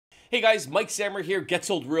Hey guys, Mike Samrah here,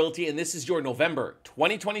 GetSold Realty, and this is your November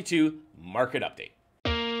 2022 market update.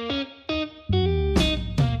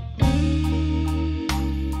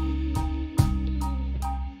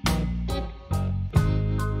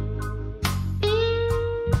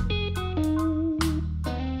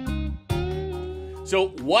 So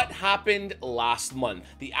what happened last month?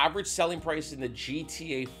 The average selling price in the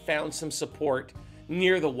GTA found some support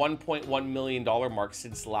near the $1.1 million mark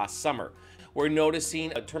since last summer. We're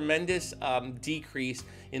noticing a tremendous decrease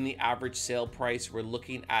in the average sale price. We're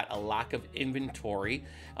looking at a lack of inventory.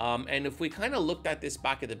 And if we kind of looked at this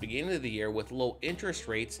back at the beginning of the year with low interest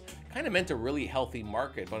rates, kind of meant a really healthy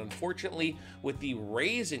market. But unfortunately, with the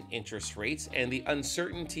raise in interest rates and the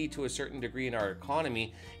uncertainty to a certain degree in our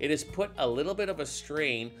economy, it has put a little bit of a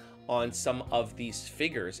strain on some of these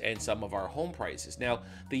figures and some of our home prices. Now,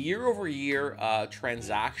 the year-over-year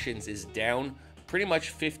transactions is down pretty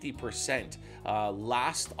much 50%.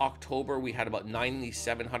 Last October, we had about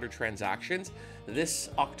 9,700 transactions. This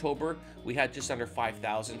October, we had just under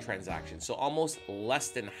 5,000 transactions. So almost less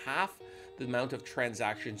than half the amount of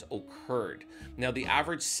transactions occurred. Now, the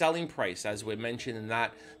average selling price, as we mentioned in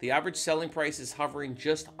that, the average selling price is hovering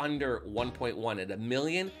just under 1.1 at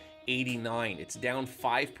 $1,089,000. It's down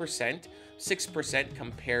 5%, 6%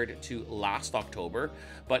 compared to last October,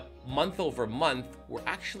 but month over month, we're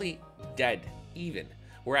actually dead even.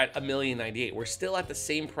 We're at $1,098,000. We're still at the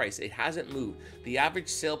same price. It hasn't moved. The average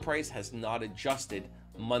sale price has not adjusted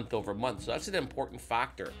month over month. So that's an important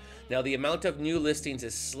factor. Now, the amount of new listings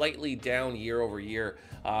is slightly down year over year.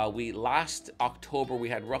 Last October, we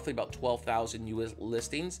had roughly about 12,000 new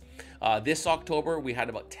listings. This October, we had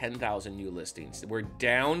about 10,000 new listings. We're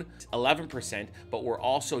down 11%, but we're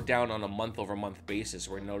also down on a month over month basis.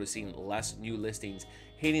 We're noticing less new listings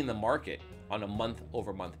hitting the market on a month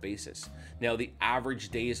over month basis. Now, the average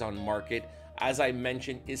days on market, as I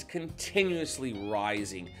mentioned, is continuously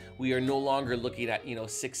rising. We are no longer looking at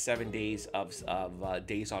 6-7 days of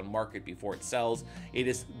days on market before it sells. It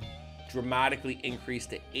is dramatically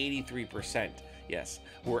increased to 83%. Yes,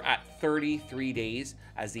 we're at 33 days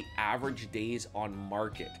as the average days on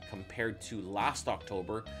market. Compared to last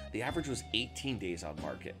October, the average was 18 days on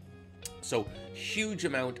market. So huge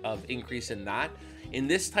amount of increase in that. In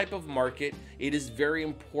this type of market, it is very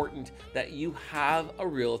important that you have a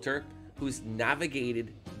realtor who's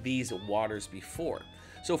navigated these waters before.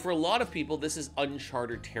 So for a lot of people, this is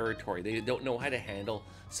uncharted territory. They don't know how to handle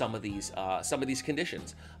some of these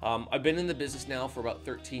conditions. I've been in the business now for about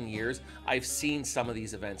 13 years. I've seen some of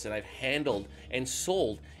these events, and I've handled and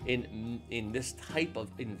sold in this type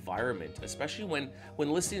of environment, especially when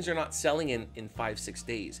listings are not selling in 5-6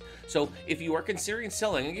 days. So if you are considering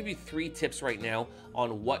selling, I'm gonna give you 3 tips right now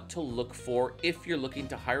on what to look for if you're looking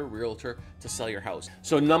to hire a realtor to sell your house.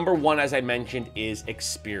 So number 1, as I mentioned, is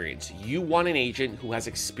experience. You want an agent who has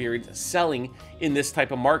experience selling in this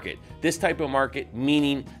type of market. This type of market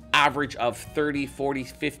meaning average of 30, 40,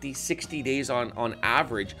 50, 60 days on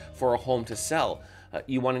average for a home to sell.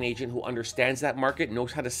 You want an agent who understands that market,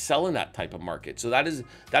 knows how to sell in that type of market. So that is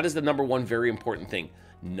the number 1 very important thing.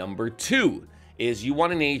 Number 2 is you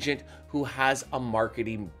want an agent who has a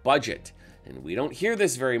marketing budget. And we don't hear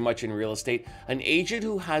this very much in real estate. An agent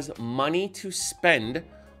who has money to spend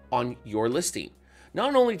on your listing.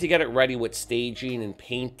 Not only to get it ready with staging and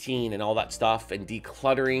painting and all that stuff and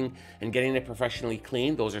decluttering and getting it professionally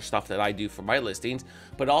clean. Those are stuff that I do for my listings,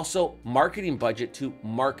 but also marketing budget to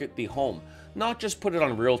market the home. Not just put it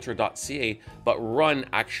on Realtor.ca, but run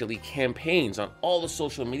actually campaigns on all the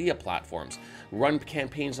social media platforms. Run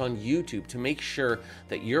campaigns on YouTube to make sure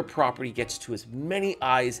that your property gets to as many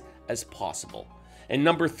eyes as possible. And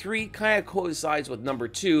number 3 kind of coincides with number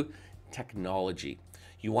 2, technology.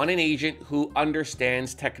 You want an agent who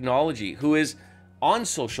understands technology, who is on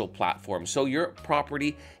social platforms, so your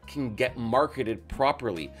property can get marketed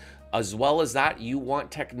properly. As well as that, you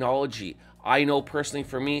want technology. I know personally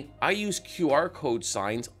for me, I use QR code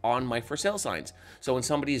signs on my for sale signs. So when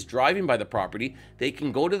somebody is driving by the property, they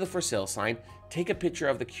can go to the for sale sign, take a picture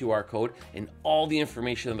of the QR code, and all the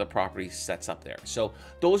information of the property sets up there. So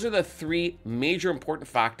those are the 3 major important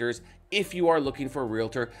factors if you are looking for a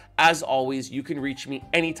realtor. As always, you can reach me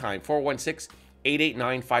anytime,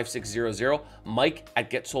 416-889-5600,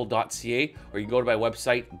 mike@getsold.ca, or you can go to my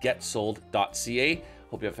website, getsold.ca.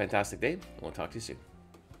 Hope you have a fantastic day, and we'll talk to you soon.